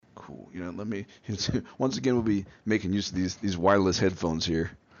cool. You know, let me once again we'll be making use of these wireless headphones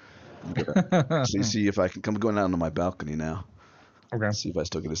here. See if I can come going out onto my balcony now. Okay. See if I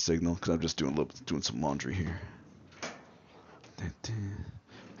still get a signal because I'm just doing some laundry here.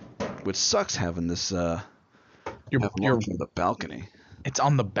 Which sucks having this Your laundry on the balcony. It's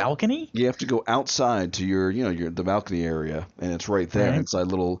on the balcony? You have to go outside to your the balcony area, and it's right there Right. inside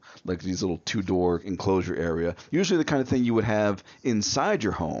these little two-door enclosure area. Usually the kind of thing you would have inside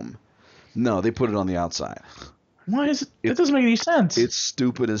your home. No, they put it on the outside. Why is it? That doesn't make any sense. It's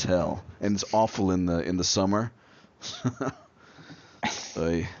stupid as hell, and it's awful in the summer.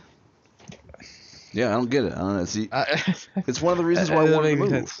 Yeah, I don't get it. I don't know. See, it's one of the reasons why I wanted to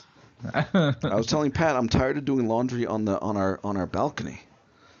move. I was telling Pat I'm tired of doing laundry on our balcony.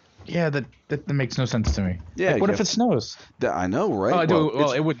 Yeah, that makes no sense to me. Yeah, Like, what if it snows? I know, right? Oh, I do.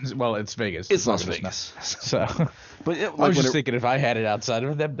 Well, it wouldn't. Well, it's Vegas. It's not Las gonna Vegas. snow. So But I was just thinking if I had it outside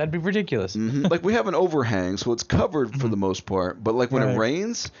of it, that'd be ridiculous. Like we have an overhang, so it's covered for the most part. But like when it Right.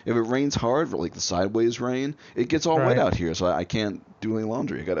 rains, if it rains hard, like the sideways rain, it gets all wet Right. out here. So I can't do any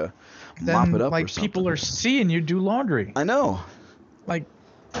laundry. I gotta Then, mop it up like or something. people are seeing you do laundry. I know. Like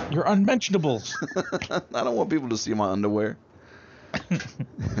you're unmentionables. I don't want people to see my underwear.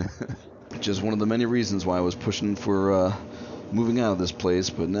 Which is one of the many reasons why I was pushing for moving out of this place.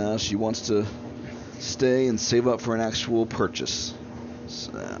 But now she wants to stay and save up for an actual purchase.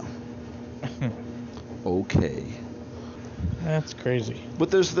 So, okay. That's crazy.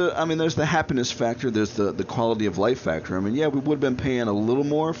 But there's the happiness factor. There's the quality of life factor. I mean, yeah, we would have been paying a little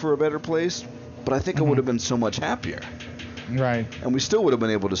more for a better place, but I think I would have been so much happier. Right. And we still would have been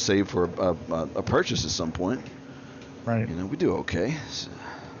able to save for a purchase at some point. Right. You know, we do okay. So,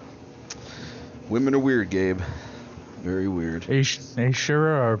 women are weird, Gabe. Very weird. They sure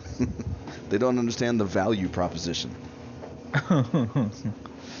are. They don't understand the value proposition.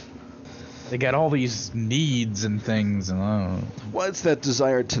 They got all these needs and things, and I don't know. Well, it's that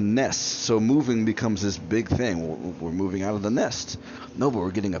desire to nest. So moving becomes this big thing. We're moving out of the nest. No, but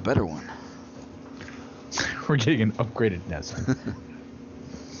we're getting a better one. We're getting an upgraded nest. An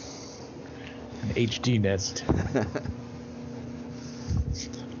HD nest.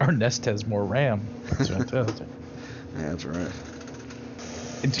 Our nest has more RAM. That's what I tell you. Yeah, that's right.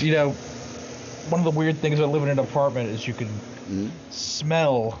 It's, you know, one of the weird things about living in an apartment is you can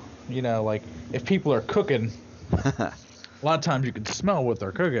smell, you know, like if people are cooking, a lot of times you can smell what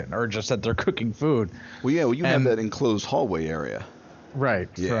they're cooking or just that they're cooking food. Well, yeah, you have And- that enclosed hallway area. Right,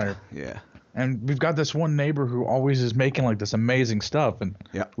 Yeah, right. yeah. And we've got this one neighbor who always is making like this amazing stuff, and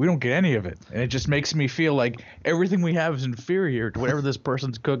Yeah. we don't get any of it. And it just makes me feel like everything we have is inferior to whatever this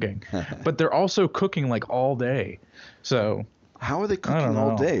person's cooking. But they're also cooking like all day. So How are they don't cooking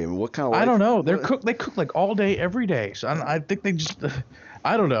all know. day? I mean, what kind of I don't know. They They cook like all day every day. So I think they just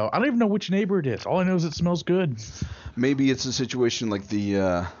I don't know. I don't even know which neighbor it is. All I know is it smells good. Maybe it's a situation like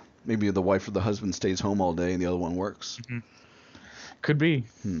maybe the wife or the husband stays home all day and the other one works. Could be.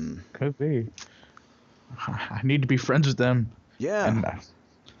 Could be. I need to be friends with them. Yeah. And I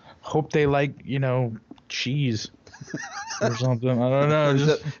hope they like, you know, cheese or something. I don't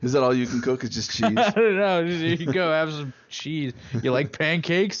know. Is that all you can cook? Is just cheese? I don't know. Just, you can go have some cheese. You like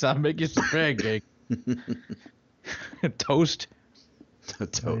pancakes? I'll make you some pancake. Toast.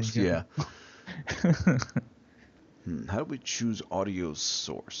 Toast. There you Yeah. How do we choose audio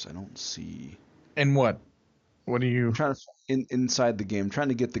source? I don't see. And what? What do you? I'm trying to inside the game. Trying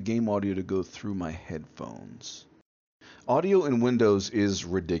to get the game audio to go through my headphones. Audio in Windows is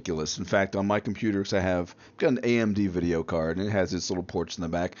ridiculous. In fact, on my computer, because I've got an AMD video card and it has its little ports in the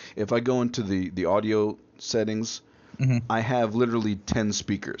back. If I go into the audio settings, I have literally 10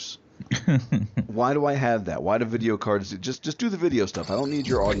 speakers. Why do I have that? Why do video cards just do the video stuff? I don't need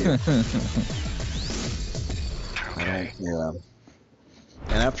your audio. Yeah.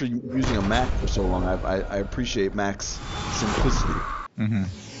 And after using a Mac for so long, I appreciate Mac's simplicity.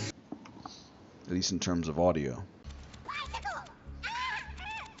 At least in terms of audio.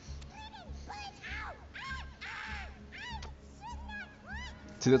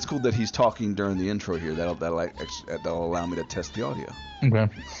 See, that's cool that he's talking during the intro here. That'll allow me to test the audio. Okay.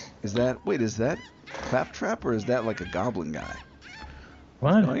 Is that Claptrap or is that like a goblin guy?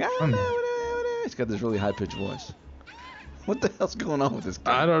 What? Going, he's got this really high pitched voice. What the hell's going on with this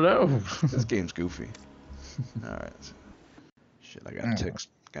game? I don't know. This game's goofy. All right. Shit, I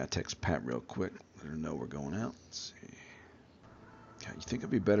gotta text Pat real quick. Let her know we're going out. Let's see. God, you think I'd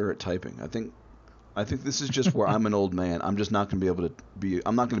be better at typing? I think this is just where I'm an old man. I'm just not gonna be able to be.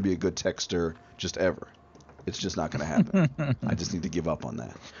 I'm not gonna be a good texter just ever. It's just not gonna happen. I just need to give up on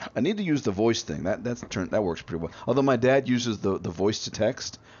that. I need to use the voice thing. That works pretty well. Although my dad uses the voice to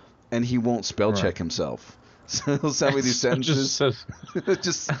text, and he won't spell check Right. himself. So he'll send me these So it just sentences. says,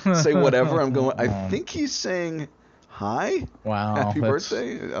 Just say whatever. I'm going. I think he's saying hi, wow, happy that's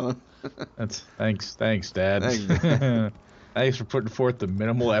birthday. I don't, thanks, Dad. Thanks, Dad. Thanks for putting forth the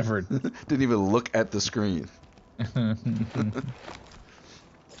minimal effort. Didn't even look at the screen.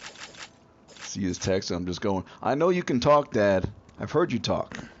 See his text. I'm just going. I know you can talk, Dad. I've heard you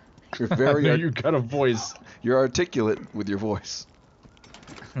talk. You're very. I know you got a voice. You're articulate with your voice.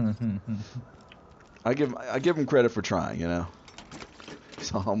 I give him credit for trying. You know.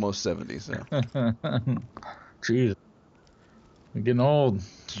 He's almost 70, so. Jeez, I'm getting old.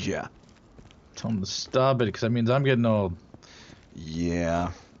 Yeah. Tell him to stop it, because that means I'm getting old.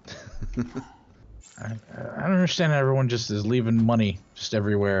 Yeah. I don't understand how everyone just is leaving money just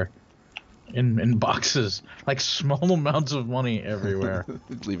everywhere. In boxes, like small amounts of money everywhere.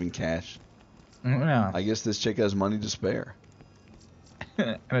 Leaving cash. Yeah. I guess this chick has money to spare.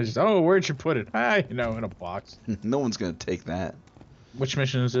 And I just, oh, where'd you put it? In a box. No one's gonna take that. Which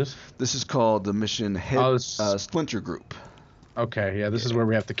mission is this? This is called the mission Splinter Group. Okay, yeah, this is where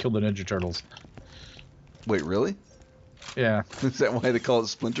we have to kill the Ninja Turtles. Wait, really? Yeah. Is that why they call it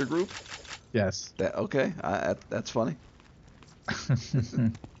Splinter Group? Yes. That okay? That's funny.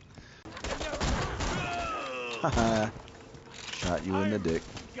 Shot you in the dick.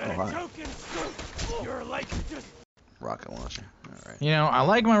 Oh, hi. Rocket launcher. All right. You know, I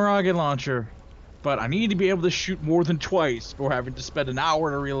like my rocket launcher, but I need to be able to shoot more than twice before having to spend an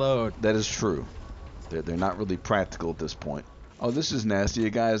hour to reload. That is true. They're not really practical at this point. Oh, this is nasty. A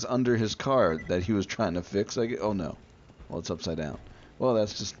guy is under his car that he was trying to fix. Oh no. Well, it's upside down. Well,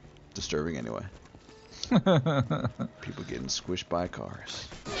 that's just disturbing anyway. People getting squished by cars.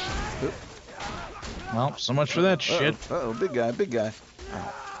 Oop. Well, so much for that shit. Uh-oh, big guy.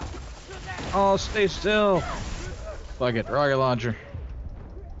 Oh, stay still. Fuck it, rocket launcher.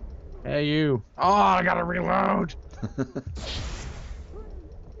 Hey, you. Oh, I gotta reload.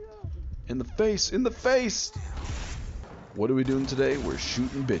 In the face. What are we doing today? We're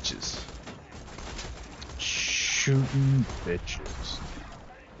shooting bitches. Shooting bitches.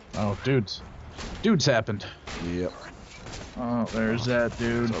 Oh, dudes. Dudes happened. Yep. Oh, there's that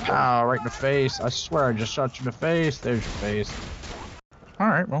dude. Pow, right in the face. I swear I just shot you in the face. There's your face.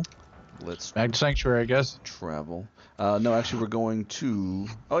 Alright, well. Let's Back to Sanctuary, I guess. travel. No, actually, we're going to...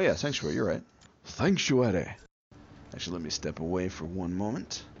 Oh, yeah, Sanctuary. You're right. Sanctuary. Actually, let me step away for one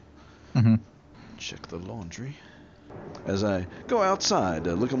moment. Mm-hmm. Check the laundry. As I go outside,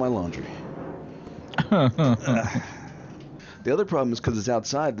 look at my laundry. The other problem is because it's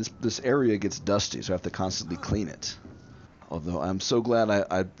outside, this area gets dusty, so I have to constantly clean it. Although I'm so glad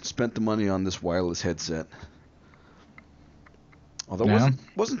I spent the money on this wireless headset. Although it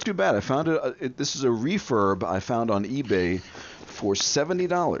wasn't too bad. I found it. This is a refurb I found on eBay for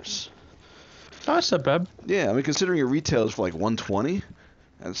 $70. Oh, that's not bad. Yeah, I mean considering it retails for like $120,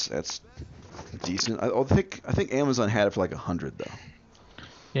 that's decent. I think Amazon had it for like $100 though.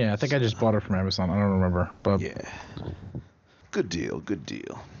 Yeah, I think I just bought it from Amazon. I don't remember, but Yeah. Good deal.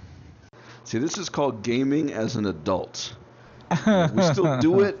 See, this is called gaming as an adult. We still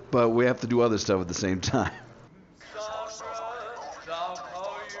do it, but we have to do other stuff at the same time.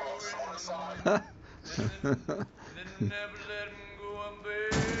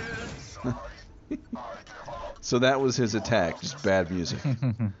 So that was his attack, just bad music.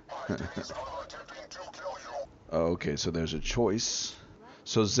 Okay, so there's a choice.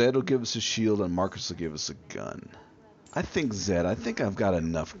 So Zed will give us a shield and Marcus will give us a gun. I think Zed. I think I've got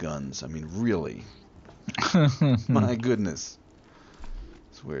enough guns. I mean, really. My goodness.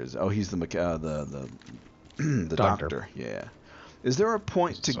 So where is? Oh, he's the the doctor. Yeah. Is there a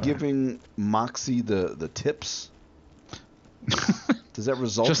point to giving Moxie the tips? Does that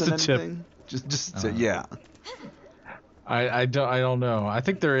result Just in a tip. anything? Just yeah. I don't know. I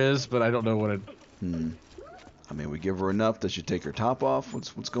think there is, but I don't know what it. I mean, we give her enough. Does she take her top off?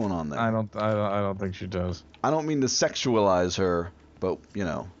 What's going on there? I don't think she does. I don't mean to sexualize her, but you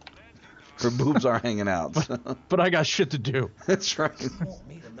know, her boobs are hanging out. So. But I got shit to do. That's right.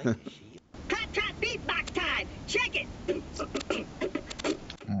 Claptrap beatbox time. Check it.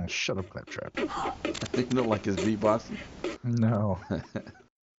 Oh, shut up, Claptrap. You don't like his beatboxing? No.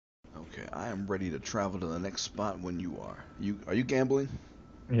 Okay, I am ready to travel to the next spot when you are. Are you gambling?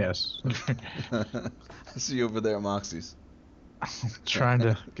 Yes. I see you over there at Moxie's. Trying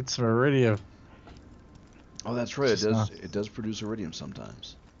to get some iridium. Oh, that's right. It does produce iridium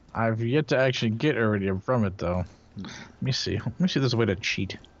sometimes. I've yet to actually get iridium from it, though. Let me see. Let me see if there's a way to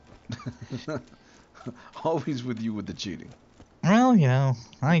cheat. Always with you with the cheating. Well, you know,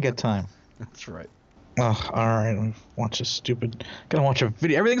 I ain't got time. That's right. Oh, all right. Let me watch this stupid. Gotta watch a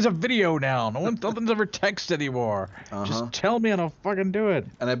video. Everything's a video now. Nothing's ever text anymore. Just tell me how to fucking do it.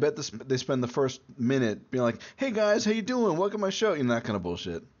 And I bet they spend the first minute being like, "Hey guys, how you doing? Welcome to my show." You know, that kind of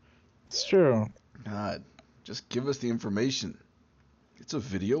bullshit. It's true. God, just give us the information. It's a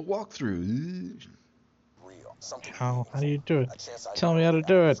video walkthrough. How do you do it? Tell me how to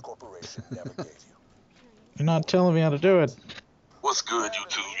do it. You're not telling me how to do it. What's good,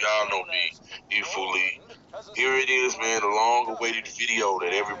 YouTube? Y'all know me, E-Fully. Here it is, man, the long-awaited video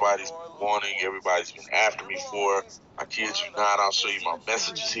that everybody's been wanting, everybody's been after me for. I kid you not, I'll show you my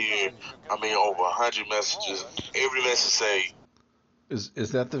messages here. I mean, over 100 messages. Every message say,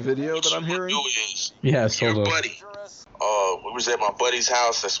 Is that the video that I'm hearing? Yes, your hold on. buddy. We was at my buddy's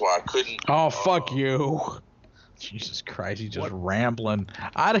house, that's why I couldn't. Oh, fuck you. Jesus Christ, he's just rambling.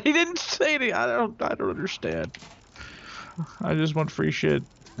 He didn't say anything. I don't understand. I just want free shit.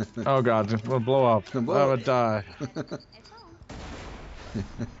 Oh god, it's gonna blow up. I'm gonna die.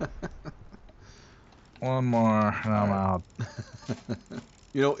 One more, and I'm out.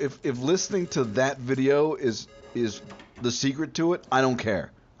 You know, if listening to that video is the secret to it, I don't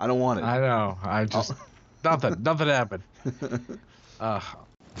care. I don't want it. I know. I just nothing happened.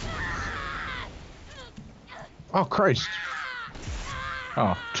 Oh Christ.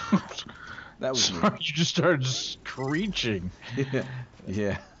 Oh. That was sorry, you just started screeching.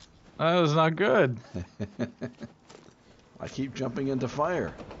 Yeah. That was not good. I keep jumping into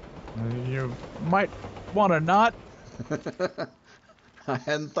fire. You might want to not. I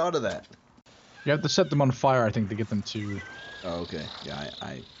hadn't thought of that. You have to set them on fire, I think, to get them to. Oh, okay. Yeah,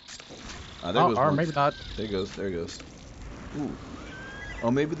 there goes or one. maybe not. There goes. Ooh. Oh,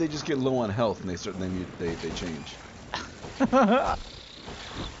 maybe they just get low on health and they change.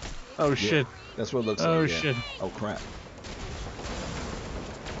 Oh Yeah, shit. that's what it looks like. Oh yeah. shit. Oh crap.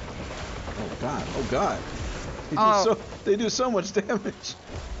 Oh god. They do so much damage.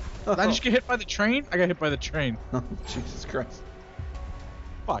 Did I just get hit by the train? I got hit by the train. Oh, Jesus Christ.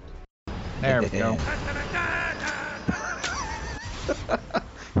 Fuck. There we go.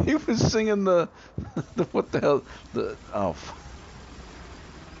 He was singing the what the hell?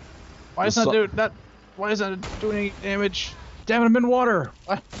 Why is that doing that? Why is that doing any damage? Damn it, I'm in water.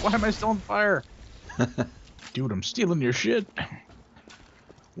 Why am I still on fire? Dude, I'm stealing your shit.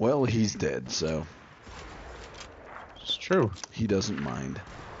 Well, he's dead, so It's true. he doesn't mind.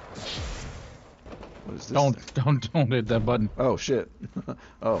 What is this? Don't hit that button. Oh shit.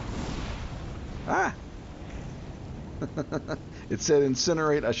 Oh. Ah. It said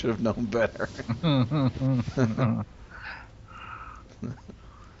incinerate. I should have known better.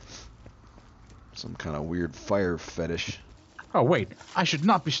 Some kind of weird fire fetish. Oh wait, I should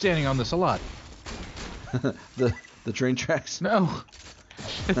not be standing on this a lot. the train tracks. No.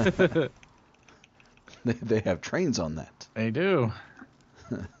 They have trains on that. They do.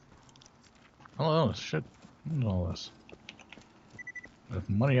 Oh shit. What is all this? There's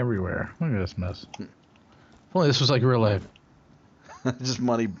money everywhere. Look at this mess. If only this was like real life. Just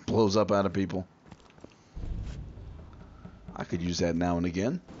money blows up out of people. I could use that now and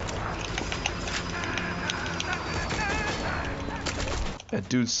again. That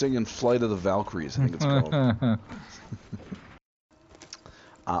dude's singing Flight of the Valkyries, I think it's called.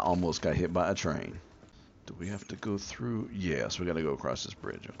 I almost got hit by a train. Do we have to go through? Yes, we gotta go across this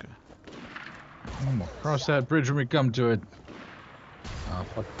bridge, okay. I'm gonna cross that bridge when we come to it. Oh,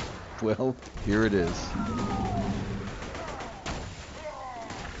 fuck. Well, here it is.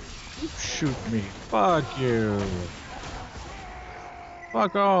 Shoot me. Fuck you.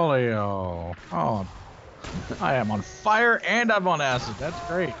 Fuck all of you. Oh, I am on fire and I'm on acid. That's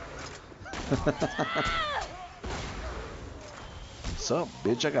great. What's up,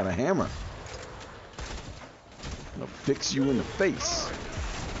 bitch? I got a hammer. I'm gonna fix you in the face.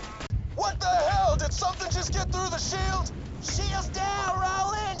 What the hell? Did something just get through the shield? Shields down,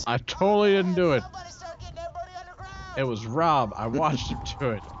 Rollins! I totally didn't do it. Somebody start getting everybody underground! It was Rob. I watched him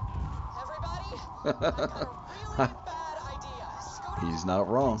do it. Everybody? I've got a really bad idea. Scooter, He's not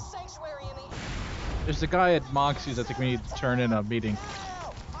wrong. sanctuary in the... There's the guy at Moxie's I think we need to turn in a meeting.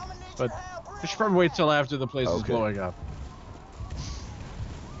 Now, I'm gonna need But your help. we should probably wait till after the place is Okay. blowing up.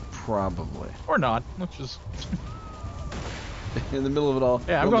 Probably. Or not. Let's just... In the middle of it all.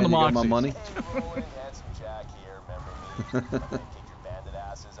 Yeah, I'm "Yo, going man, to you got my Moxie's." money. Roland, Handsome Jack here, remember me? Kick your bandit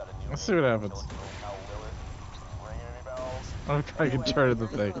asses out of New Let's see what England, happens. killed Hal Willard. Ringing any bells? I don't think I can turn in the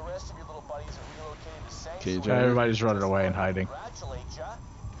thing. The rest of your little buddies are relocated to Cage sanctuary. on. Everybody's running away and hiding. Congratulate ya.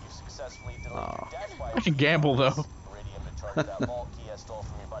 You successfully delayed Aw. your death by I can gamble, though. Iridium in charge of that vault key I stole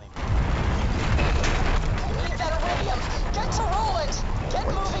from your buddy. Need that iridium! Get to Roland! Get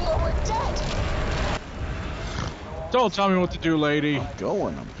moving or we're dead! Don't tell me what to do, lady. I'm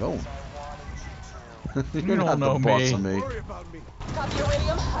going. You're You don't not know the boss me. of me. Copy,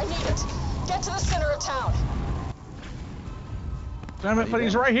 Iridium. I need it. Get to the center of town. Damn it, but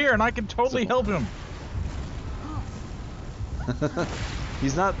he's right here, and I can totally help him.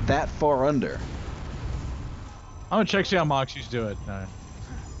 He's not that far under. I'm gonna check see how Moxie's doing.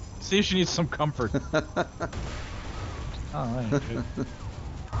 See if she needs some comfort. Oh, that ain't good.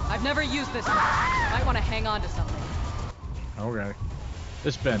 I've never used this one. Might want to hang on to something. Okay.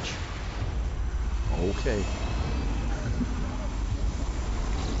 This bench. Okay.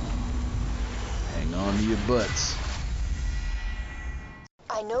 Hang on to your butts.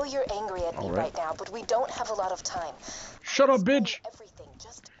 I know you're angry at me right now, but we don't have a lot of time. Shut up, bitch.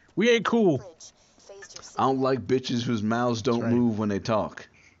 We ain't cool. I don't like bitches whose mouths don't right. move when they talk.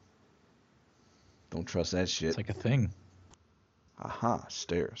 Don't trust that shit. It's like a thing. Aha,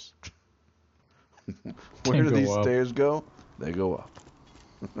 stairs. Where Can't do go these up. stairs go? They go up.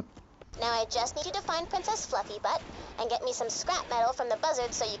 Now I just need you to find Princess Fluffy Butt and get me some scrap metal from the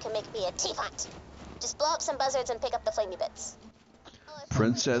buzzards so you can make me a teapot. Just blow up some buzzards and pick up the flamey bits.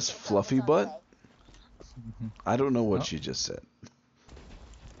 Princess Fluffy Butt? I don't know what she just said.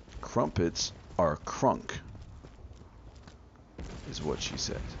 Crumpets are crunk, is what she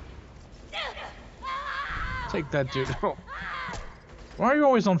said. Take that, dude. Why are you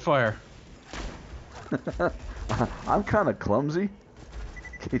always on fire? I'm kind of clumsy,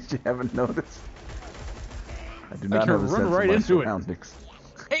 in case you haven't noticed. I do not can have a run sense right of my into it. surroundings.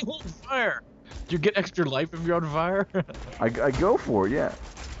 Hey, on fire! Do you get extra life if you're on fire? I go for it, yeah.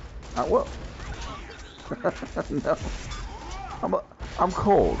 Well, no. I'm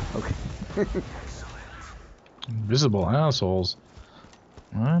cold. Okay. Invisible assholes.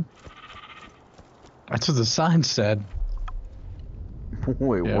 What? That's what the sign said.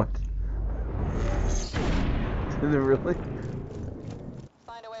 Wait, Yeah. what? Did it really?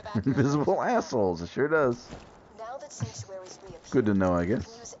 Find a way back. Invisible assholes. It sure does. Now that sanctuaries reappear, Good to know, I you guess.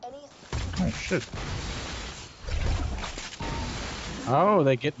 can use any. Oh, shit. Oh,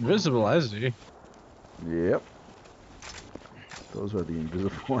 they get invisible, I see. Yep. Those are the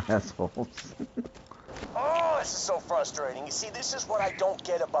invisible assholes. Oh, this is so frustrating. You see, this is what I don't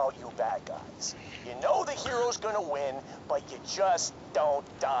get about you bad guys. You know the hero's gonna win, but you just don't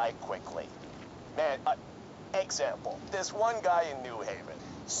die quickly. Man, example, this one guy in New Haven.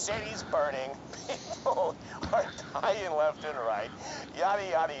 City's burning, people are dying left and right, yada,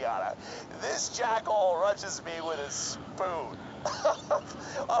 yada, yada. This jackal rushes me with a spoon.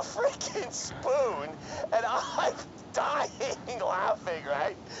 A freaking spoon, and I'm dying laughing,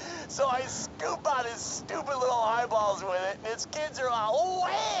 right? So I scoop out his stupid little eyeballs with it, and his kids are all,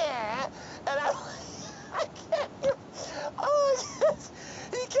 wah! And I can't,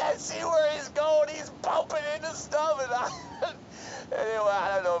 he can't see where he's going, he's bumping into stuff, and anyway,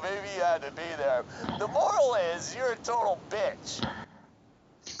 I don't know, maybe you had to be there. The moral is, you're a total bitch.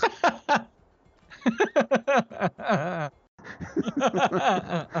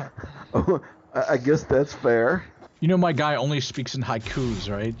 Oh, I guess that's fair. You know my guy only speaks in haikus,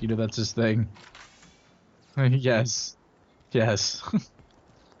 right? You know that's his thing. Yes. Yes.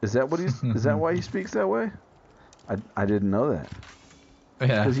 Is that what he's? Is that why he speaks that way? I didn't know that.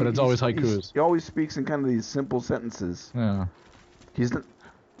 Yeah, 'Cause but it's always haikus. He always speaks in kind of these simple sentences. Yeah. He's not.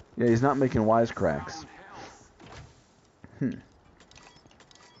 Yeah, he's not making wisecracks.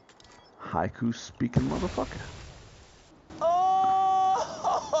 Haiku speaking motherfucker.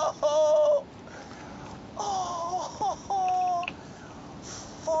 Oh, oh,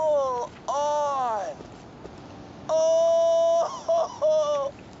 full on.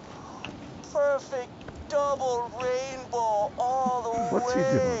 Oh, perfect double rainbow all the What's he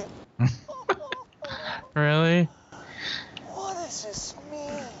way. doing? Really? What does this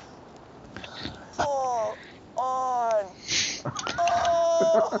mean? Full on.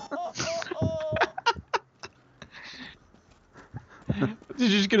 Oh. Did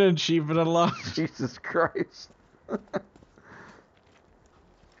you just get an achievement unlocked? Jesus Christ.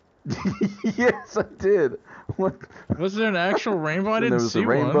 Yes, I did. What? Was there an actual rainbow? I And didn't there was see a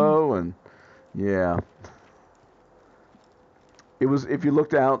rainbow, and yeah, it was. If you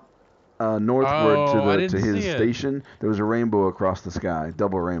looked out northward Oh, I to didn't his see it. station, there was a rainbow across the sky,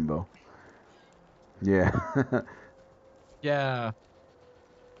 double rainbow. Yeah, one. Yeah.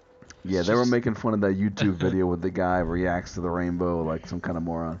 yeah. They were making fun of that YouTube video where the guy reacts to the rainbow like some kind of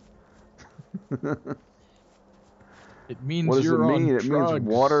moron. It means What does it you're on mean? It drugs. means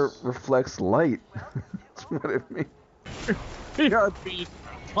water reflects light. That's what it means. PRP.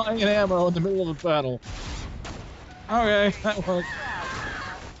 Flying an ammo in the middle of the battle. Okay, that worked.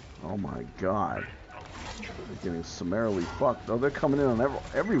 Oh my God. They're getting summarily fucked. Oh, they're coming in on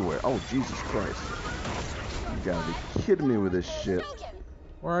everywhere. Oh, Jesus Christ. You gotta be kidding me with this shit.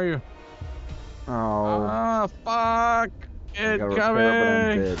 Where are you? Oh. Ah, fuck! I It gotta coming!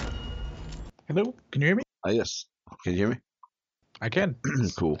 repair, but I'm dead. Hello? Can you hear me? Yes. Can you hear me? I can.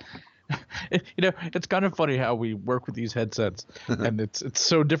 Cool. You know, it's kind of funny how we work with these headsets, and it's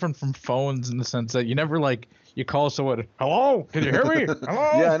so different from phones in the sense that you never like you call someone, hello, can you hear me?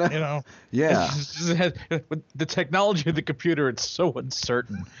 Hello, Yeah, I know. You know, Yeah. with the technology of the computer, it's so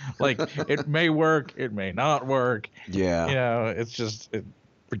uncertain. Like it may work, it may not work. Yeah. You know, it's just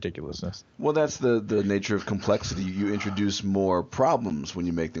ridiculousness. Well, that's the nature of complexity. You introduce more problems when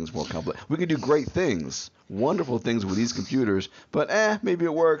you make things more complex. We can do great things, wonderful things with these computers, but maybe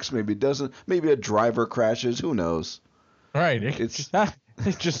it works, maybe it doesn't. Maybe a driver crashes. Who knows? Right.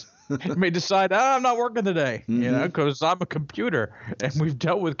 It may decide, I'm not working today, you know, because I'm a computer, and we've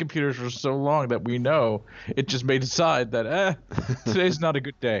dealt with computers for so long that we know it just may decide that, today's not a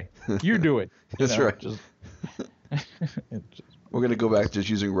good day. You do it. That's right. Just, We're going to go back to just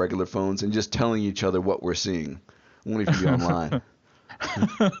using regular phones and just telling each other what we're seeing. Won't even be online.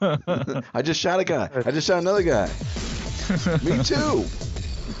 I just shot a guy. I just shot another guy. Me too.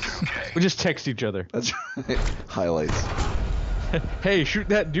 we just text each other. That's right. Highlights. Hey, shoot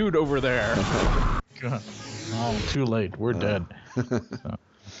that dude over there. God. Oh, too late. We're dead. So.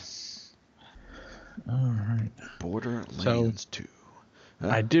 All right. Borderlands 2. Huh?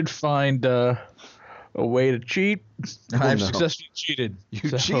 I did find a way to cheat. I've successfully cheated.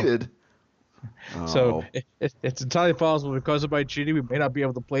 You cheated? So it's entirely possible because of my cheating, we may not be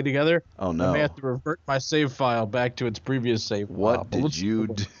able to play together. Oh, no. I may have to revert my save file back to its previous save file. What did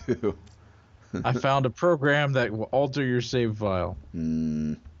you do? I found a program that will alter your save file. I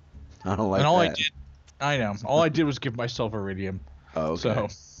don't like and all that. All I did was give myself iridium. Oh, okay. So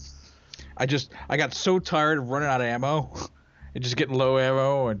I got so tired of running out of ammo and just getting low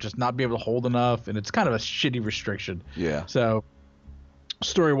ammo and just not be able to hold enough, and it's kind of a shitty restriction. Yeah. So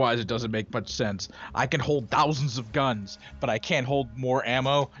story-wise, it doesn't make much sense. I can hold thousands of guns, but I can't hold more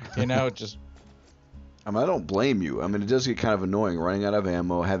ammo. You know, just. I mean, I don't blame you. I mean, it does get kind of annoying running out of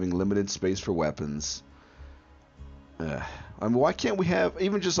ammo, having limited space for weapons. I mean, why can't we have,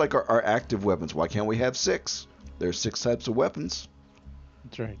 even just like our active weapons, why can't we have 6? There's 6 types of weapons.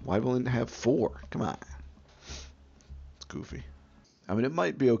 That's right. Why only have 4? Come on. It's goofy. I mean, it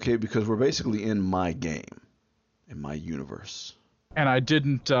might be okay because we're basically in my game, in my universe. And I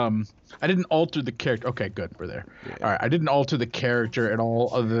didn't alter the character. Okay, good, we're there. Yeah. All right, I didn't alter the character at all,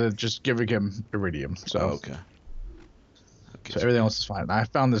 other than just giving him iridium. So okay. So everything else is fine. I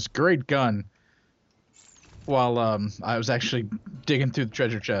found this great gun while I was actually digging through the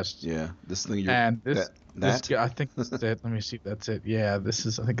treasure chest. Yeah, this thing. And this I think that's it. Let me see if that's it. Yeah, I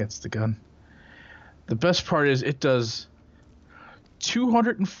think that's the gun. The best part is it does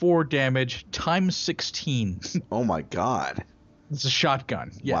 204 damage times 16. Oh my god. It's a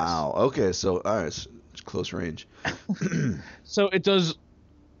shotgun. Yes. Wow. Okay, so all right, it's close range. So it does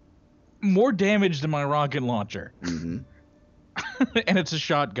more damage than my rocket launcher. Mm-hmm. And it's a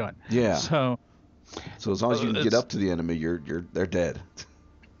shotgun. Yeah. So as long as you can get up to the enemy, they're dead.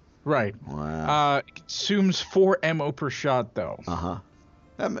 Right. Wow. It consumes 4 ammo per shot though. Uh-huh.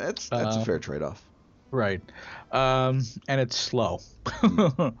 That's a fair trade-off. Right. And it's slow.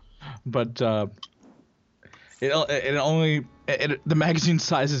 But the magazine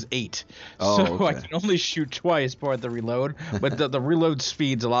size is 8. Oh, so okay. I can only shoot twice before the reload, but the reload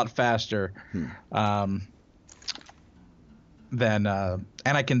speed's a lot faster. Than and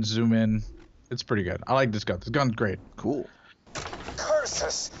I can zoom in. It's pretty good. I like this gun. This gun's great. Cool.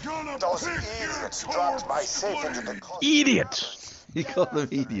 Curses! Those idiots dropped my safe into the Idiot! He called them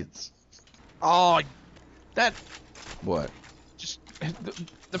idiots. Oh, that What? just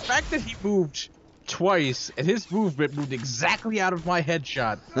the fact that he moved twice and his movement moved exactly out of my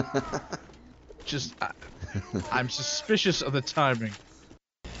headshot. I'm suspicious of the timing.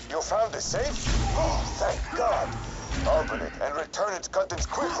 You found the safe? Oh, thank God. Open it and return its contents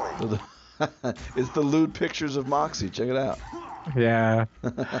quickly. It's the lewd pictures of Moxie. Check it out. Yeah.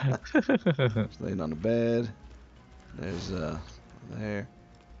 He's laying on the bed. There's there.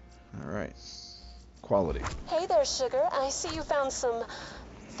 All right. Quality. Hey there, Sugar. I see you found some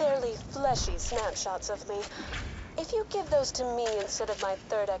fairly fleshy snapshots of me. If you give those to me instead of my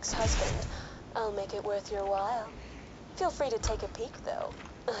third ex-husband, I'll make it worth your while. Feel free to take a peek, though.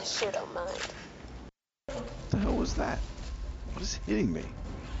 I sure don't mind. What the hell was that? What is hitting me?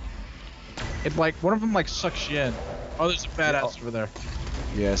 It one of them sucks you in. Oh, there's a badass over there.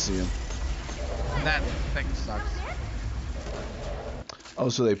 Yeah, I see him. And that thing sucks. Oh,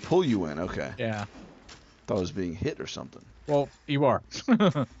 so they pull you in. Okay. Yeah. thought I was being hit or something. Well, you are.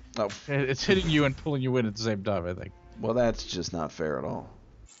 Oh, It's hitting you and pulling you in at the same time, I think. well, that's just not fair at all.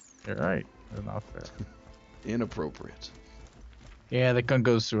 You're right. That's not fair. Inappropriate. Yeah, the gun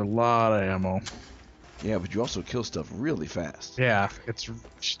goes through a lot of ammo. Yeah, but you also kill stuff really fast. Yeah, it's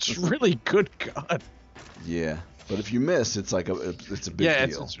really good gun. Yeah, but if you miss, it's like it's a big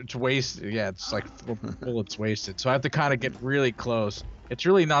deal. It's wasted. Yeah, it's like 4 bullets wasted. So I have to kind of get really close. It's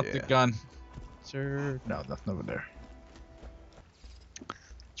really not the gun. Sir, no, nothing over there.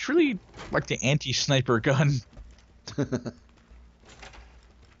 It's really like the anti-sniper gun.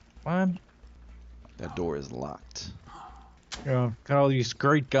 What? That door is locked. Yeah, got all these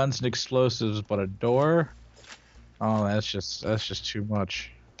great guns and explosives, but a door? Oh, that's just too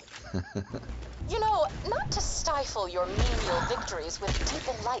much. You know, not to stifle your menial victories with deep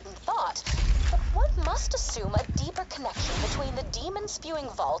enlightened thought, but one must assume a deeper connection between the demon-spewing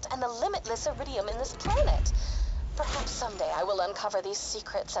vault and the limitless iridium in this planet. Perhaps someday I will uncover these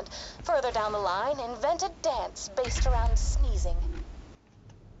secrets and, further down the line, invent a dance based around sneezing.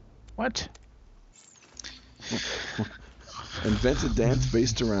 What? Invent a dance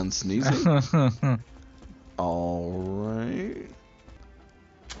based around sneezing? Alright.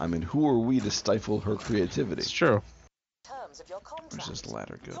 I mean, who are we to stifle her creativity? It's true. Terms of your contract. Where's this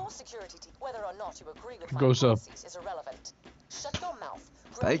ladder go? Your security team, whether or not you agree with Goes my up. policies, is irrelevant. Shut your mouth.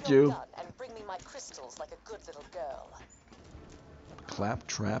 Thank your you. gun and bring me my crystals like a good little girl.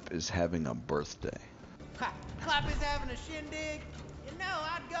 Claptrap is having a birthday. Ha! Clap is having a shindig? You know,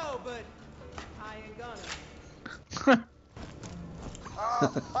 I'd go, but I ain't gonna.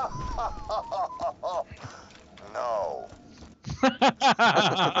 No.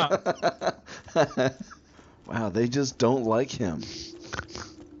 Wow, they just don't like him.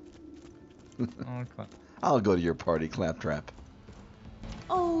 I'll go to your party, Claptrap.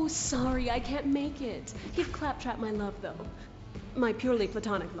 Oh, sorry, I can't make it. Give Claptrap my love, though. My purely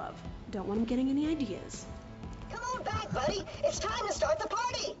platonic love. Don't want him getting any ideas. Come on back, buddy. It's time to start the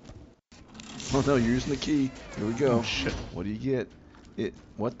party. Oh no, you're using the key. Here we go. Oh, shit. What do you get?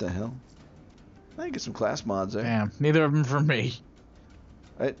 What the hell? I get some class mods there. Damn, neither of them for me.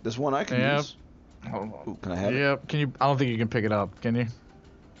 Hey, there's one I can use. Ooh, can I have it? Yep. Can you? I don't think you can pick it up. Can you?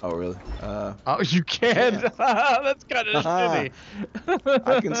 Oh really? Oh, you can. That's kind of shitty.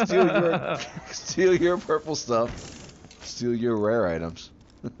 I can steal your purple stuff. Steal your rare items.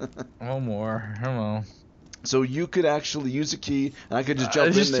 One more. Hello. So you could actually use a key, and I could just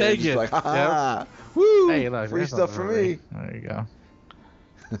jump just in there and take just it. like, ha ha, woo, Hey, look, free that's stuff for not me. There you go.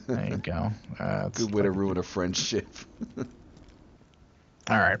 There you go. Good way to ruin a friendship.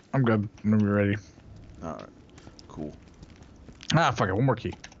 All right, I'm good. I'm gonna be ready. All right, cool. Ah, fuck it. One more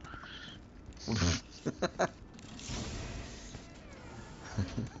key.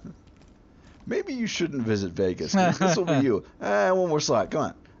 Maybe you shouldn't visit Vegas. This will be you. One more slot. Come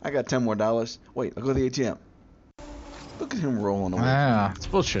on. I got $10 more. Wait, I'll go to the ATM. Look at him rolling away. Ah, it's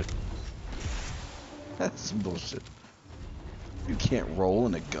bullshit. That's some bullshit. You can't roll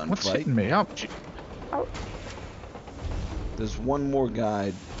in a gunfight. What's hitting me? Oh, There's one more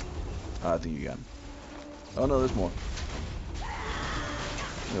guy. I think you got him. Oh no, there's more.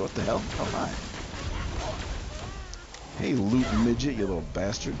 Wait, what the hell? Oh hi. Hey, loot midget, you little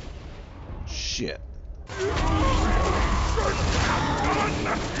bastard. Shit.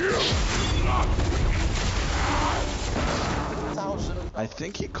 I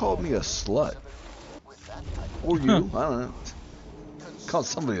think he called me a slut. Or you, I don't know. Called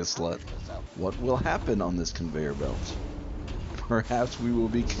somebody a slut. What will happen on this conveyor belt? Perhaps we will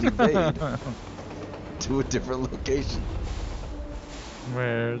be conveyed to a different location.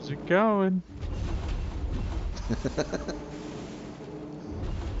 Where's it going?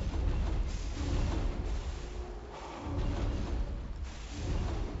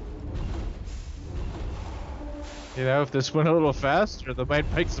 You know, if this went a little faster, they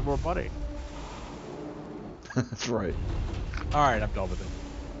might make some more money. That's right. Alright, I'm done with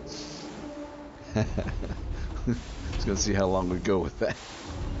it. Just gonna see how long we go with that.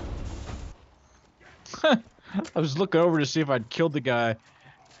 I was looking over to see if I'd killed the guy.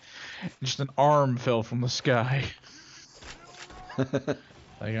 Just an arm fell from the sky. Like,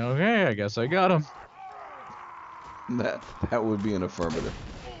 okay, I guess I got him. That would be an affirmative.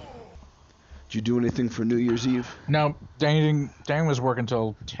 Did you do anything for New Year's Eve? No, Dang was working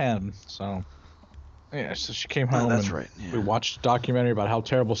till 10, so yeah, so she came home. That's and right. Yeah. We watched a documentary about how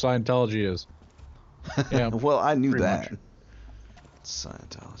terrible Scientology is. Yeah. Well, I knew pretty that. much.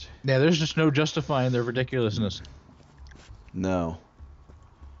 Scientology. Yeah, there's just no justifying their ridiculousness. No.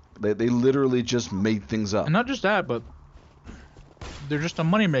 They literally just made things up. And not just that, but they're just a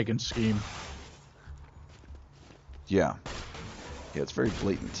money-making scheme. Yeah. Yeah, it's very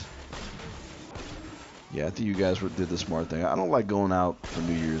blatant. Yeah, I think you guys did the smart thing. I don't like going out for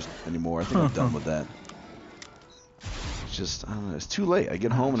New Year's anymore. I think I'm done with that. It's just, I don't know, it's too late. I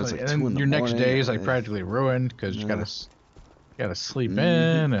get home and it's like 2 in the morning. Your next day is like practically ruined because you gotta sleep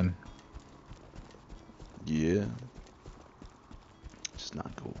in and. Yeah. It's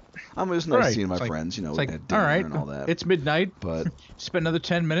not cool. I mean, it's nice seeing my friends, you know, we had dinner and all that. It's midnight, but spend another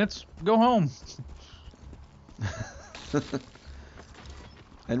 10 minutes, go home.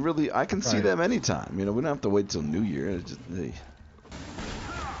 And really, I can see them anytime. You know, we don't have to wait till New Year. It's just, hey.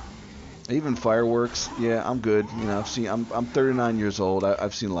 Even fireworks, yeah, I'm good. You know, I'm 39 years old.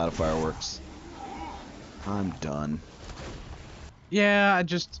 I've seen a lot of fireworks. I'm done. Yeah,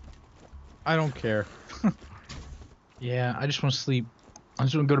 I don't care. Yeah, I just want to sleep. I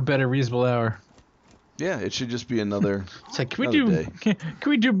just want to go to bed at a reasonable hour. Yeah, it should just be another. It's like, can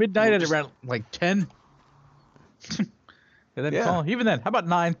we do midnight at around like 10? And then call, even then, how about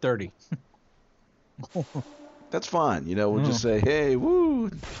 9:30? That's fine. You know, we'll just say, hey, woo.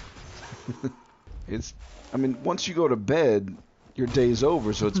 I mean, once you go to bed, your day's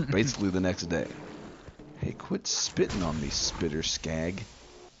over, so it's basically the next day. Hey, quit spitting on me, spitter skag.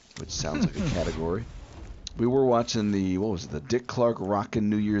 Which sounds like a category. We were watching the Dick Clark Rockin'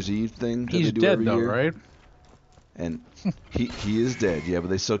 New Year's Eve thing that He's they do dead every though, year. right? And he is dead, yeah, but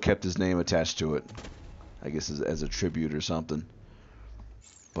they still kept his name attached to it. I guess as a tribute or something.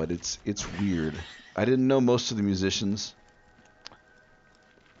 But it's weird. I didn't know most of the musicians.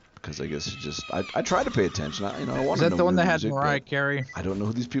 Because I guess it's just I try to pay attention. I want to know. Is that the one that had music, Mariah Carey? I don't know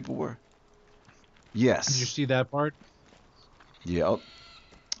who these people were. Yes. Did you see that part? Yeah.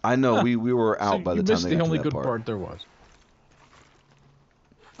 I know. We were out by the time they got to that part. You missed the only good part there was.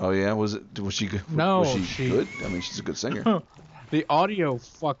 Oh yeah, was she good? No, was she good? I mean, she's a good singer. The audio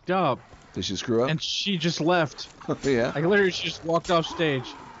fucked up. Did she screw up? And she just left. Yeah. Like literally, she just walked off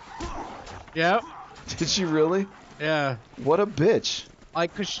stage. Yep. Did she really? Yeah. What a bitch.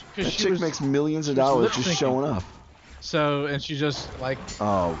 Like, cause that she chick makes millions of dollars just showing up. So, and she just like.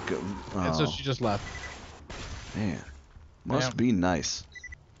 Oh, good. And so she just left. Man, must be nice.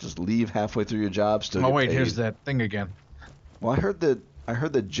 Just leave halfway through your job, still get paid. Here's that thing again. Well, I heard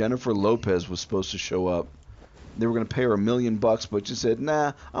that Jennifer Lopez was supposed to show up. They were gonna pay her $1 million, but she said,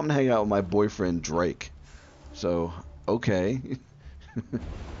 "Nah, I'm gonna hang out with my boyfriend Drake." So, okay.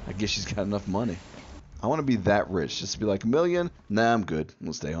 I guess she's got enough money. I want to be that rich, just to be like $1 million. Nah, I'm good.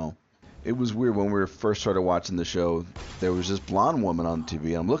 We'll stay home. It was weird when we first started watching the show. There was this blonde woman on TV,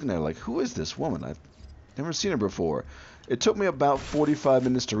 and I'm looking at her like, who is this woman? I've never seen her before. It took me about 45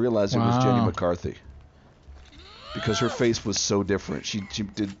 minutes to realize it was Jenny McCarthy, because her face was so different.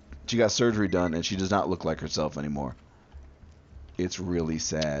 She got surgery done, and she does not look like herself anymore. It's really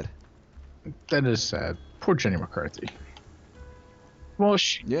sad. That is sad. Poor Jenny McCarthy. Well,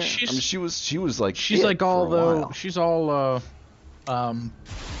 she was like she's like all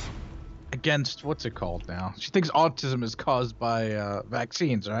against what's it called now? She thinks autism is caused by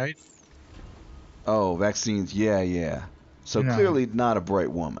vaccines, right? Oh, vaccines, yeah. So clearly not a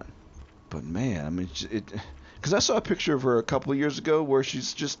bright woman. But man, I mean, because I saw a picture of her a couple of years ago where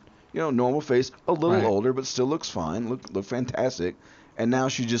she's just, normal face, a little older, but still looks fine, look fantastic. And now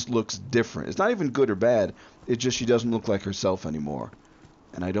she just looks different. It's not even good or bad. It's just she doesn't look like herself anymore.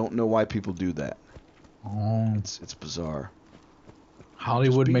 And I don't know why people do that. Oh. It's bizarre.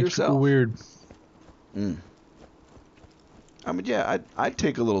 Hollywood makes people weird. I mean, yeah, I'd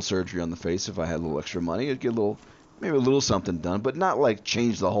take a little surgery on the face if I had a little extra money. I'd get maybe a little something done, but not like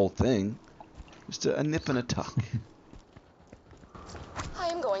change the whole thing. Just a nip and a tuck. I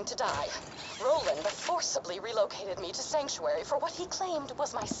am going to die. Roland forcibly relocated me to Sanctuary for what he claimed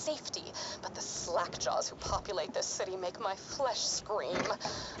was my safety, but the slackjaws who populate this city make my flesh scream.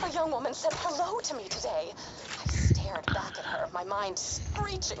 A young woman said hello to me today. I stared back at her, my mind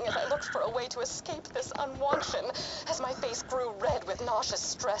screeching as I looked for a way to escape this unwantion. As my face grew red with nauseous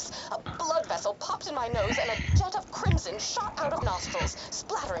stress, a blood vessel popped in my nose and a jet of crimson shot out of nostrils,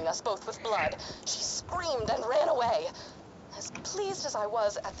 splattering us both with blood. She screamed and ran away. As pleased as I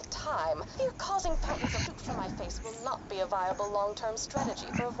was at the time, fear causing fountains of soup from my face will not be a viable long-term strategy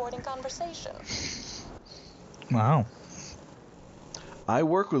for avoiding conversation. Wow. I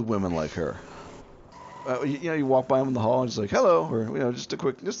work with women like her. You walk by them in the hall and just like, hello, or just a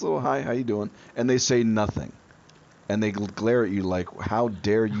little hi, how you doing? And they say nothing. And they glare at you like, how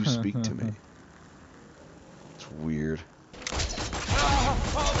dare you speak to me? It's weird.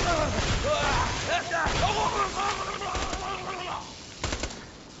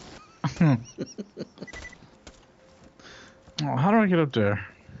 Oh, how do I get up there?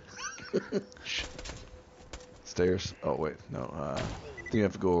 Stairs? Oh, wait. No. I think you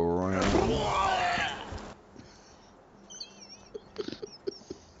have to go around.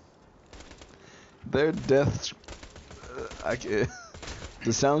 Their deaths...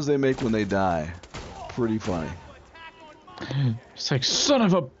 the sounds they make when they die. Pretty funny. It's like, son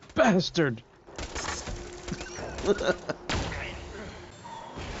of a bastard!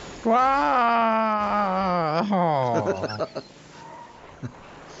 Wow!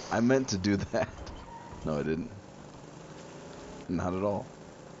 I meant to do that. No, I didn't. Not at all.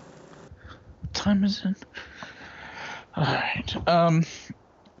 What time is it? Alright.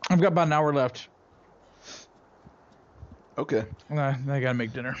 I've got about an hour left. Okay. I gotta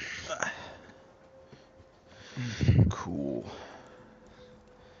make dinner. Cool.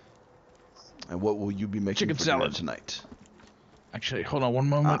 And what will you be making Chicken for salad dinner tonight? Actually, hold on one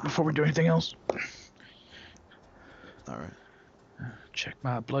moment before we do anything else. Alright. Check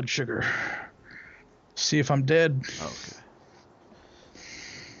my blood sugar. See if I'm dead. Okay.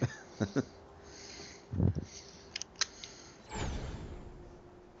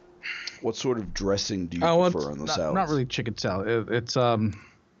 What sort of dressing do you prefer on the salad? Not really chicken salad. It's what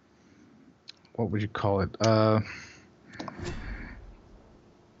would you call it?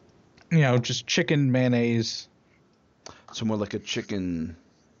 Just chicken mayonnaise. So more like a chicken,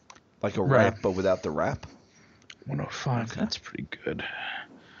 like a wrap, but without the wrap? 105. Okay. That's pretty good.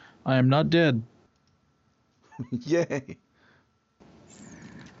 I am not dead. Yay.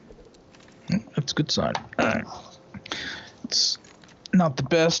 That's a good sign. It's not the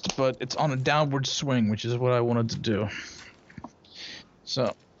best, but it's on a downward swing, which is what I wanted to do.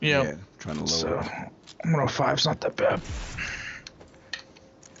 So, yeah. Trying to lower. So, 105's not that bad.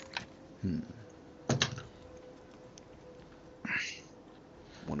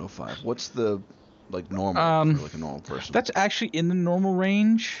 105. What's the normal for like a normal person? That's actually in the normal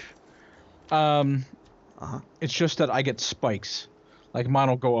range. It's just that I get spikes. Like mine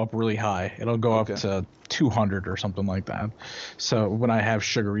will go up really high. It'll go up to 200 or something like that. So when I have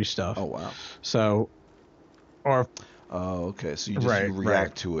sugary stuff. Oh wow. So, or. Oh okay. So you just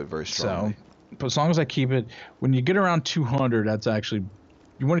react to it very strongly. So, but as long as I keep it, when you get around 200, that's actually,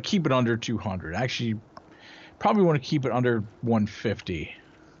 you want to keep it under 200. Actually, probably want to keep it under 150.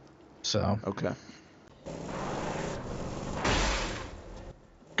 So. Okay.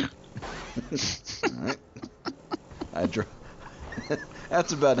 Alright.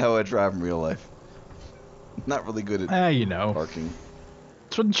 That's about how I drive in real life. Not really good at parking.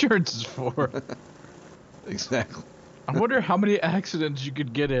 That's what insurance is for. Exactly. I wonder how many accidents you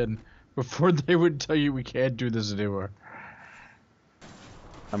could get in before they would tell you we can't do this anymore.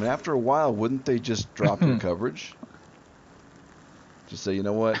 I mean, after a while, wouldn't they just drop your coverage? Just say, you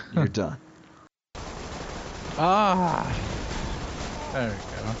know what, you're done. Ah. There we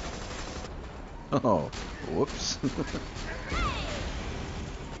go. Oh, whoops.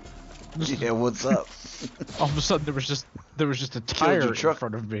 Yeah, what's up? All of a sudden, there was just a tire in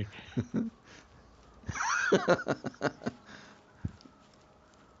front of me.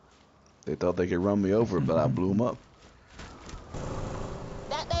 They thought they could run me over, but I blew them up.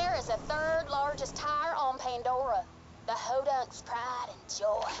 That there is the third largest tire on Pandora. The Hodunk's pride and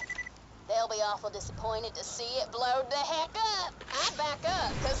joy. They'll be awful disappointed to see it blowed the heck up. I'd back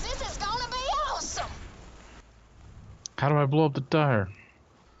up, because this is gonna be awesome. How do I blow up the tire?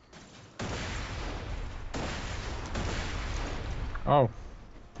 Oh.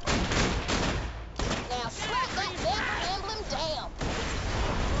 Now slap that Zephyr emblem down.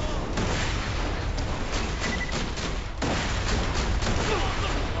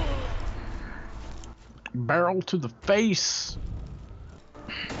 Barrel to the face.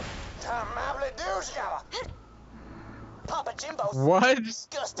 Papa Jimbo's what?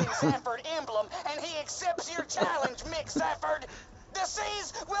 Disgusting Zafford emblem, and he accepts your challenge, Mick Zafford. The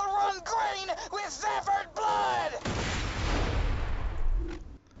seas will run green with Zafford blood.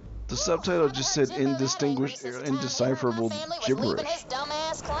 The subtitle just said indecipherable gibberish. His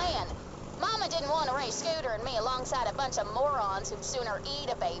dumbass clan. Mama didn't want to raise Scooter and me alongside a bunch of morons who'd sooner eat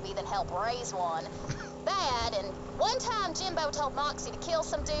a baby than help raise one. That, and one time Jimbo told Moxie to kill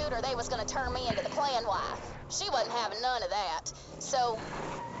some dude or they was gonna turn me into the clan wife. She wasn't having none of that. So,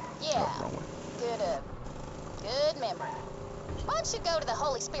 yeah, good memory. Why don't you go to the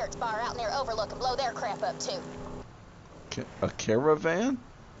Holy Spirits bar out near Overlook and blow their crap up too? A caravan?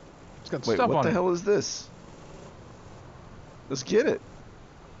 It's got Wait, stuff what on the it. hell is this? Let's get it.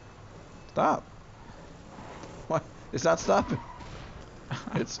 Stop. Why? It's not stopping.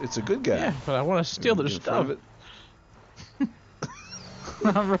 It's a good guy. Yeah, but I want to steal their stuff. Get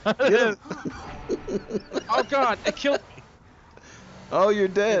him. Oh God, it killed me. Oh, you're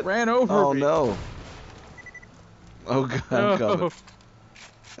dead. It ran over me. Oh me. no. Oh god, I'm coming.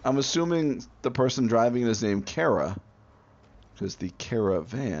 I'm assuming the person driving it is named Kara, because the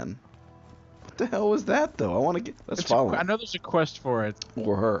caravan. What the hell was that though? I want to get. Let's follow. I know there's a quest for it.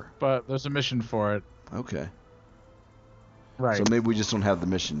 Or her. But there's a mission for it. Okay. Right. So maybe we just don't have the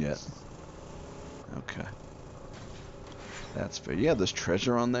mission yet. Okay. That's fair. Yeah, there's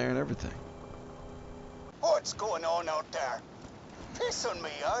treasure on there and everything. What's going on out there? Piss on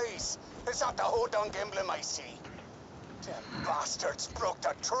me eyes. Is that the Hodong emblem I see? Them bastards broke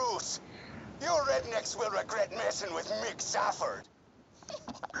the truce. You rednecks will regret messing with Mick Safford.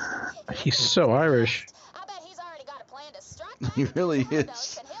 He's so Irish. I bet he's already got a plan to strike. He really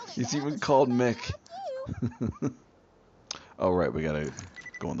is. He's even called Mick. Oh, right, we gotta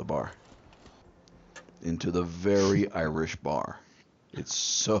go in the bar. Into the very Irish bar. It's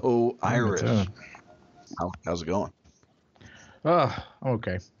so Irish. How's it going?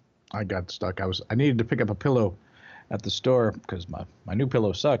 Okay. I got stuck. I needed to pick up a pillow at the store because my new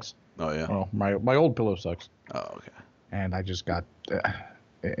pillow sucks. Oh yeah. Well, my old pillow sucks. Oh okay. And I just got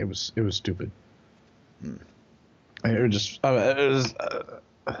it was stupid. Hmm. It was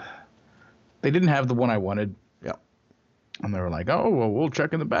they didn't have the one I wanted. Yeah. And they were like, "Oh, well, we'll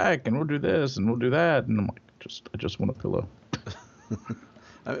check in the back and we'll do this and we'll do that." And I'm like, I just want a pillow.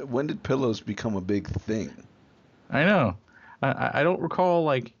 I mean, when did pillows become a big thing? I know. I don't recall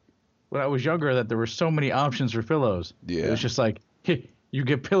like when I was younger that there were so many options for pillows. Yeah. It was just like, hey, you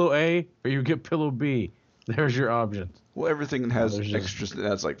get pillow A or you get pillow B. There's your options. Well, everything has extras.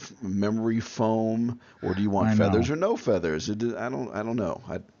 That's like memory foam, or do you want feathers or no feathers? I don't know.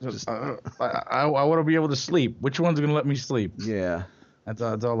 I want to be able to sleep. Which one's gonna let me sleep? Yeah. That's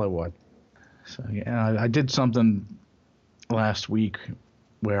all I want. So yeah, I did something last week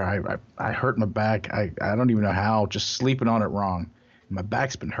where I hurt my back. I don't even know how. Just sleeping on it wrong. My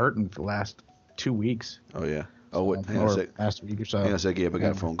back's been hurting for the last 2 weeks. Oh yeah. Oh wait, hang on a sec. Last week or so. Hang on a sec. Yeah, I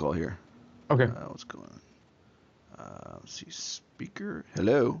got a phone call here. Okay. What's going on? Let's see. Speaker.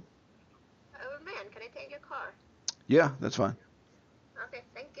 Hello. Oh man, can I take your car? Yeah, that's fine. Okay,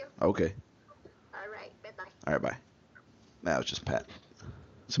 thank you. Okay. All right, bye-bye. All right, bye. That was just Pat.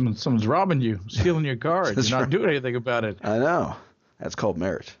 Someone's robbing you, stealing your car, and you're not doing anything about it. I know. That's called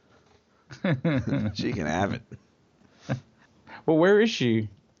marriage. She can have it. Well, where is she?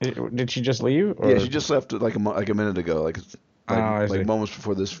 Did she just leave? Or? Yeah, she just left like a minute ago. Like moments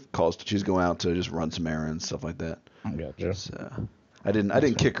before this call. She's going out to just run some errands, stuff like that. I gotcha. So, I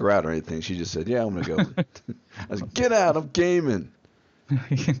didn't kick her out or anything. She just said, "Yeah, I'm gonna go." I was like, "Get out! I'm gaming."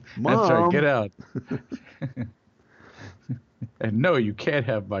 Mom. That's right. Get out. And no, you can't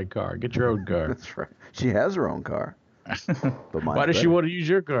have my car. Get your own car. That's right. She has her own car. But why does she want to use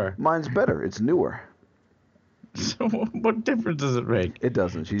your car? Mine's better. It's newer. So what difference does it make? It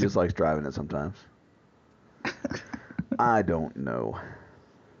doesn't. She just likes driving it sometimes. I don't know.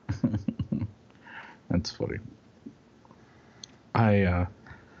 That's funny. I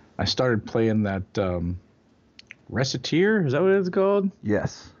started playing that Reciteer. Is that what it's called?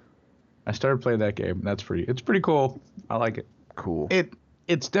 Yes. I started playing that game. It's pretty cool. I like it. Cool.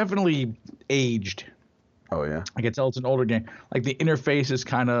 It's definitely aged. Oh yeah. I can tell it's an older game. Like the interface is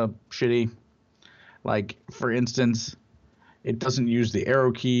kind of shitty. Like for instance, it doesn't use the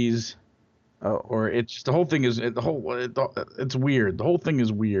arrow keys. Oh. Or it's the whole thing is it's weird. The whole thing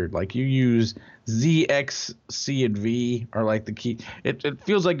is weird. Like you use Z, X, C, and V are like the key. It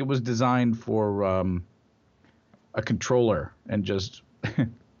feels like it was designed for a controller and just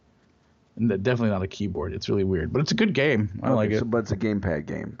definitely not a keyboard. It's really weird, but it's a good game. I like it. But it's a gamepad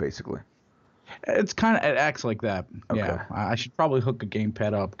game, basically. It acts like that. Okay. Yeah, I should probably hook a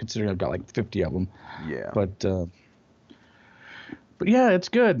gamepad up, considering I've got like 50 of them. Yeah. But yeah, it's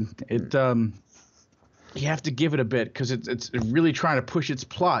good. It you have to give it a bit because it's really trying to push its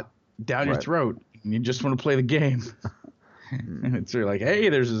plot down your throat, and you just want to play the game. And it's sort of like, hey,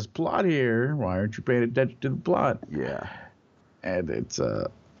 there's this plot here. Why aren't you paying attention to the plot? Yeah. And it's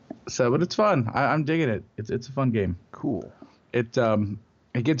but it's fun. I'm digging it. It's a fun game. Cool.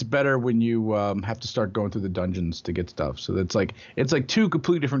 It gets better when you have to start going through the dungeons to get stuff. So it's like two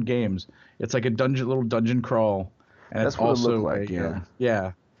completely different games. It's like a little dungeon crawl, and that's it's what also it looked like.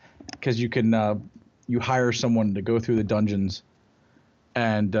 Yeah, because you can you hire someone to go through the dungeons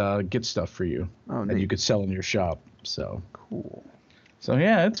and get stuff for you, and you could sell in your shop. So cool. So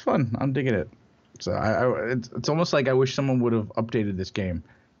yeah, it's fun. I'm digging it. So it's almost like I wish someone would have updated this game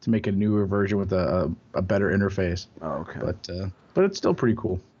to make a newer version with a better interface. Oh, okay. But it's still pretty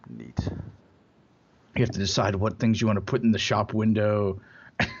cool. Neat. You have to decide what things you want to put in the shop window.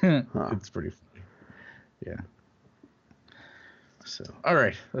 It's pretty funny. Yeah. So, all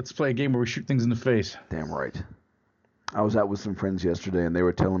right, let's play a game where we shoot things in the face. Damn right. I was out with some friends yesterday, and they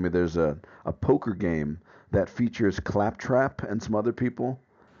were telling me there's a poker game that features Claptrap and some other people.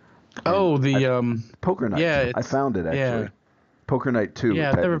 Oh, Poker Night. Yeah, I found it, actually. Yeah. Poker Night 2, Yeah,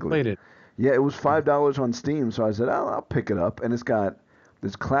 I've never played it. Yeah, it was $5 on Steam, so I said, I'll pick it up. And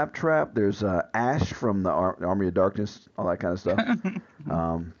there's Claptrap, there's Ash from the Army of Darkness, all that kind of stuff.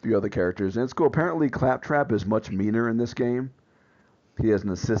 A few other characters. And it's cool. Apparently, Claptrap is much meaner in this game. He has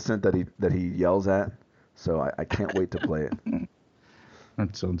an assistant that he yells at, so I can't wait to play it.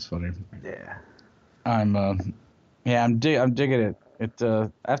 That sounds funny. Yeah. I'm digging it.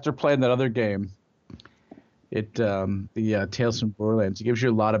 After playing that other game, the Tales from Borderlands, it gives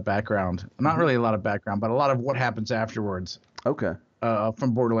you a lot of background. Not really a lot of background, but a lot of what happens afterwards. Okay.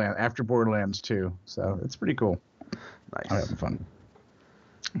 From after Borderlands 2. So it's pretty cool. Nice. I'm having fun.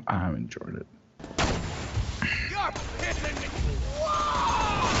 I'm enjoying it. You're pissing me.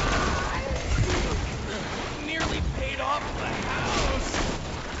 Nearly paid off the house.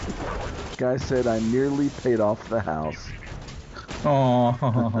 Guy said I nearly paid off the house.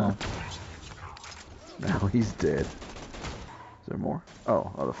 Oh. Now he's dead. Is there more?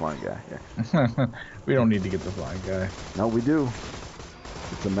 Oh, the flying guy. Yeah. We don't need to get the flying guy. No, we do.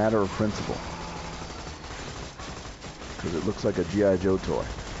 It's a matter of principle. Because it looks like a G.I. Joe toy.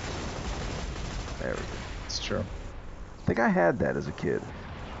 There we go. It's true. I think I had that as a kid.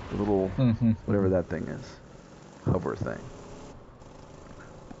 The little, whatever that thing is. Hover thing.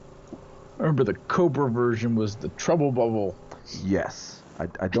 I remember the Cobra version was the Trouble Bubble. Yes.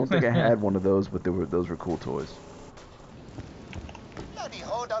 I don't think I had one of those, but those were cool toys. Bloody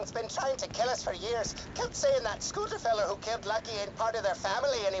Hodunk's been trying to kill us for years. Kept saying that Scooter fella who killed Lucky ain't part of their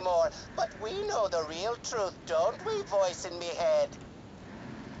family anymore. But we know the real truth, don't we, voice in me head?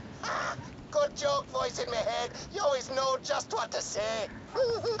 Ah, good joke, voice in me head. You always know just what to say.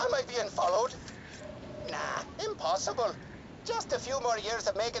 Am I being followed? Nah, impossible. Just a few more years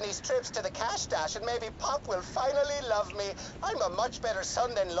of making these trips to the cash dash and maybe Pop will finally love me. I'm a much better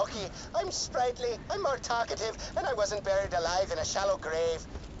son than Lucky. I'm sprightly, I'm more talkative, and I wasn't buried alive in a shallow grave.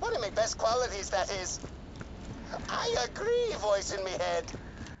 One of my best qualities, that is. I agree, voice in me head.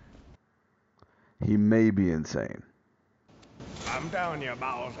 He may be insane. I'm telling you,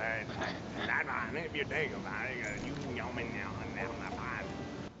 boss, that one, if you think about it, you can yell me now and down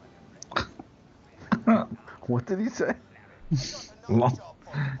the pine. What did he say?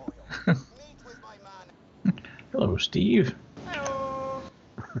 Hello, Steve.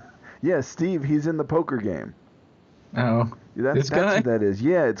 Yeah, Steve, he's in the poker game. Oh, that's guy? who that is.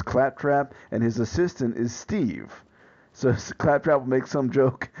 Yeah, it's Claptrap, and his assistant is Steve. So Claptrap will make some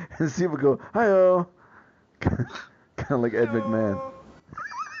joke, and Steve will go, "Hi-oh," kind of like Ed McMahon.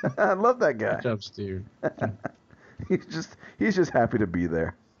 I love that guy. Good job, Steve. he's just happy to be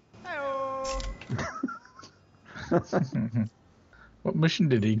there. What mission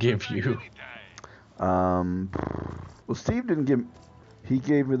did he give you? Well, Steve didn't give. He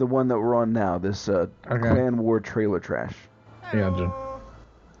gave me the one that we're on now. This Clan War trailer trash. Yeah, Jim.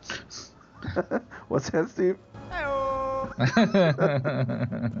 What's that, Steve?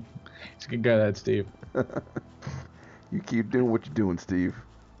 He's a good guy, that Steve. You keep doing what you're doing, Steve.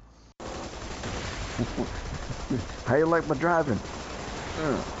 How you like my driving?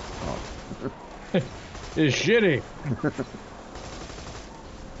 It's shitty.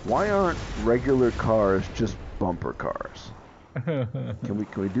 Why aren't regular cars just bumper cars? Can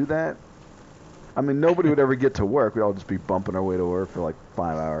we do that? I mean, nobody would ever get to work. We'd all just be bumping our way to work for like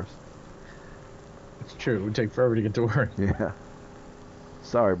 5 hours. It's true. It would take forever to get to work. Yeah.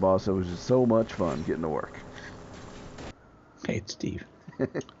 Sorry, boss. It was just so much fun getting to work. Hey, it's Steve.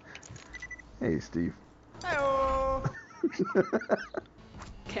 Hey, Steve.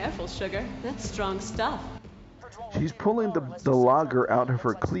 Careful, sugar. That's strong stuff. She's pulling the lager out of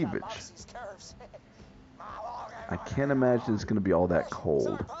her cleavage. I can't imagine it's going to be all that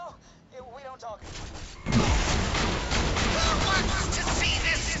cold.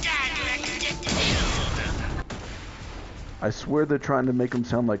 I swear they're trying to make him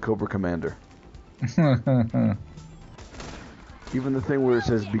sound like Cobra Commander. Even the thing where it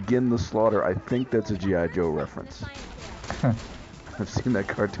says begin the slaughter, I think that's a G.I. Joe reference. I've seen that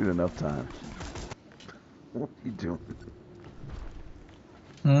cartoon enough times. What are you doing?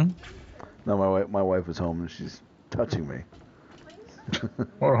 No, my wife was home and she's touching me.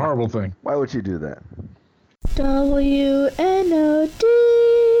 What a horrible thing. Why would she do that? WNOD,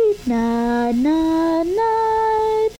 na na na.